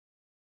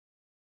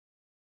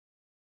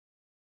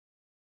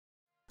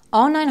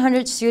All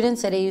 900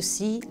 students at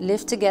AUC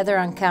live together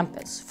on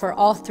campus for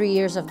all 3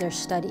 years of their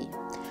study.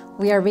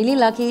 We are really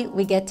lucky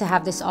we get to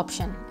have this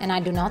option, and I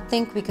do not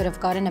think we could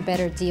have gotten a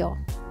better deal.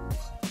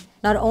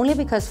 Not only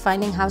because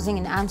finding housing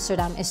in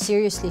Amsterdam is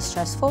seriously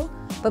stressful,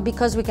 but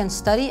because we can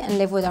study and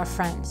live with our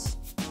friends.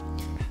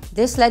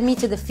 This led me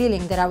to the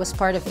feeling that I was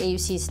part of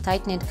AUC's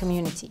tight-knit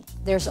community.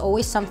 There's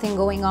always something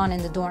going on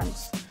in the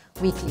dorms.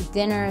 Weekly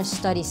dinners,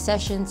 study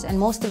sessions, and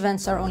most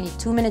events are only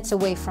 2 minutes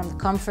away from the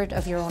comfort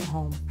of your own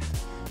home.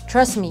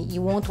 Trust me,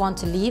 you won't want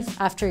to leave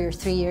after your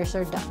 3 years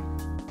are done.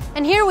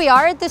 And here we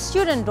are at the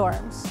student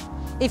dorms.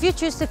 If you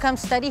choose to come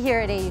study here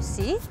at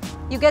AUC,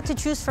 you get to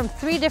choose from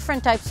 3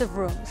 different types of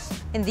rooms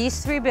in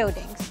these 3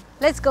 buildings.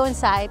 Let's go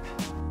inside.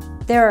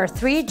 There are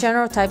 3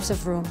 general types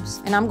of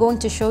rooms, and I'm going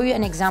to show you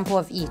an example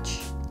of each.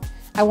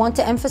 I want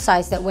to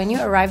emphasize that when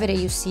you arrive at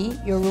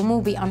AUC, your room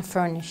will be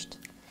unfurnished,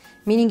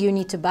 meaning you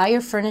need to buy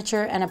your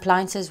furniture and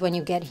appliances when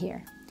you get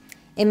here.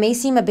 It may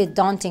seem a bit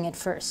daunting at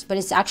first, but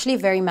it's actually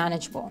very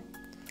manageable.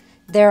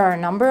 There are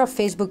a number of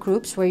Facebook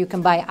groups where you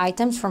can buy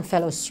items from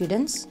fellow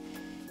students.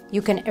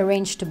 You can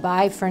arrange to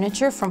buy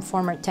furniture from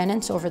former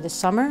tenants over the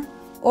summer,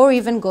 or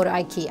even go to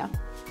IKEA.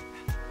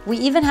 We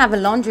even have a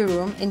laundry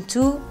room in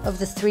 2 of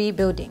the 3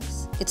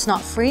 buildings. It's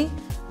not free,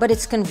 but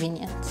it's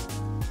convenient.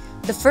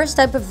 The first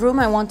type of room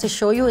I want to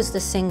show you is the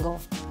single.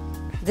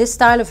 This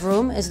style of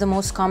room is the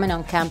most common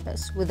on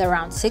campus, with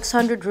around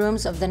 600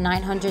 rooms of the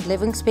 900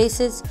 living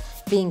spaces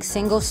being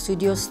single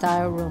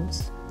studio-style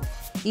rooms.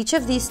 Each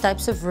of these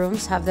types of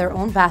rooms have their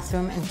own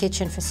bathroom and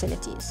kitchen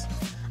facilities.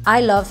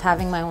 I love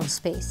having my own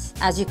space.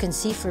 As you can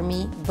see, for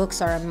me,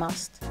 books are a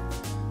must.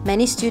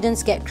 Many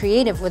students get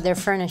creative with their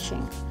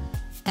furnishing,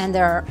 and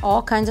there are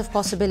all kinds of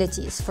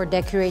possibilities for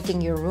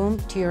decorating your room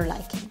to your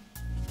liking.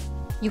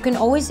 You can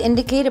always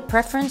indicate a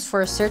preference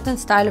for a certain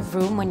style of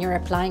room when you're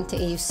applying to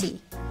AUC.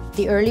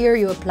 The earlier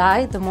you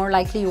apply, the more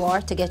likely you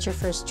are to get your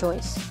first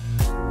choice.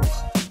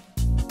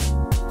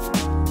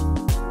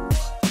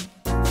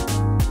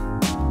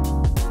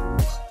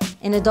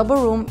 In a double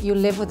room, you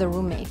live with a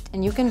roommate,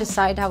 and you can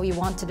decide how you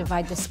want to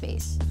divide the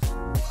space.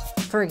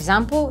 For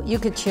example, you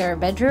could share a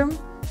bedroom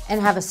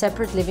and have a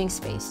separate living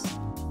space.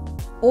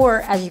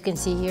 Or, as you can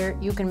see here,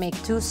 you can make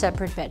 2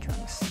 separate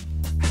bedrooms.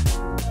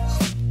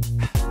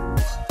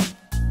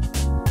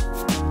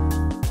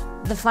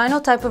 The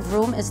final type of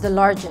room is the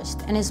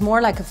largest and is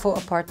more like a full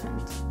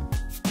apartment.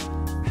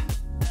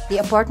 The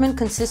apartment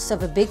consists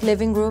of a big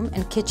living room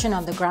and kitchen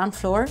on the ground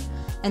floor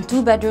and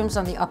 2 bedrooms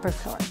on the upper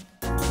floor.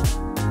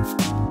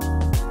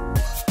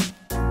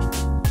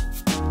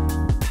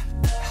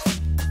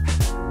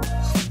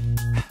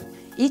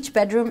 Each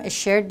bedroom is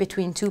shared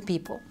between 2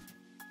 people.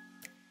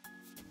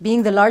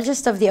 Being the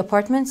largest of the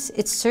apartments,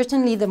 it's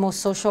certainly the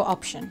most social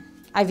option.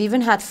 I've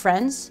even had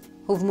friends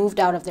who've moved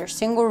out of their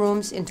single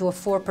rooms into a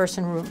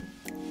 4-person room.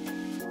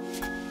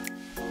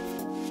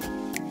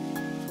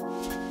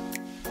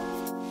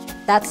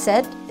 That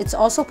said, it's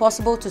also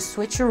possible to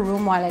switch your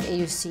room while at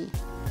AUC.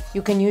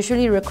 You can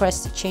usually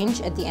request a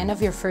change at the end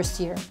of your first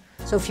year.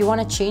 So if you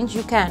want to change,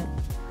 you can,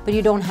 but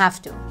you don't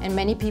have to, and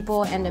many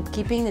people end up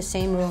keeping the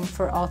same room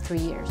for all 3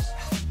 years.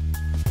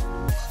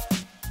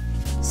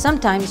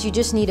 Sometimes you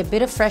just need a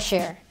bit of fresh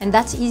air, and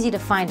that's easy to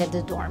find at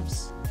the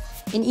dorms.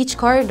 In each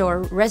corridor,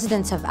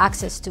 residents have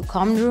access to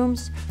common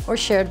rooms or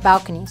shared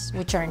balconies,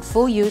 which are in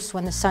full use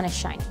when the sun is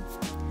shining.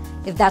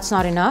 If that's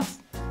not enough,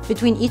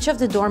 between each of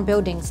the dorm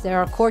buildings there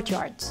are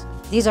courtyards.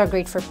 These are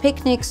great for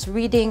picnics,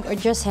 reading, or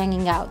just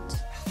hanging out.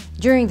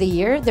 During the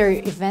year, there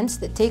are events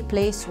that take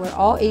place where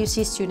all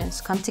AUC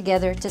students come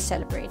together to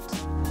celebrate.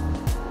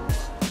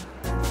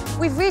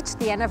 We've reached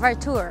the end of our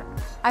tour.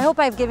 I hope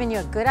I've given you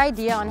a good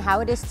idea on how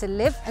it is to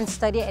live and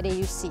study at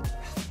AUC.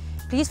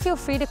 Please feel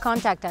free to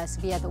contact us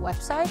via the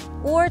website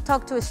or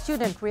talk to a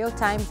student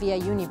real-time via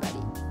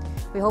Unibuddy.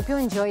 We hope you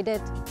enjoyed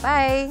it.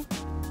 Bye!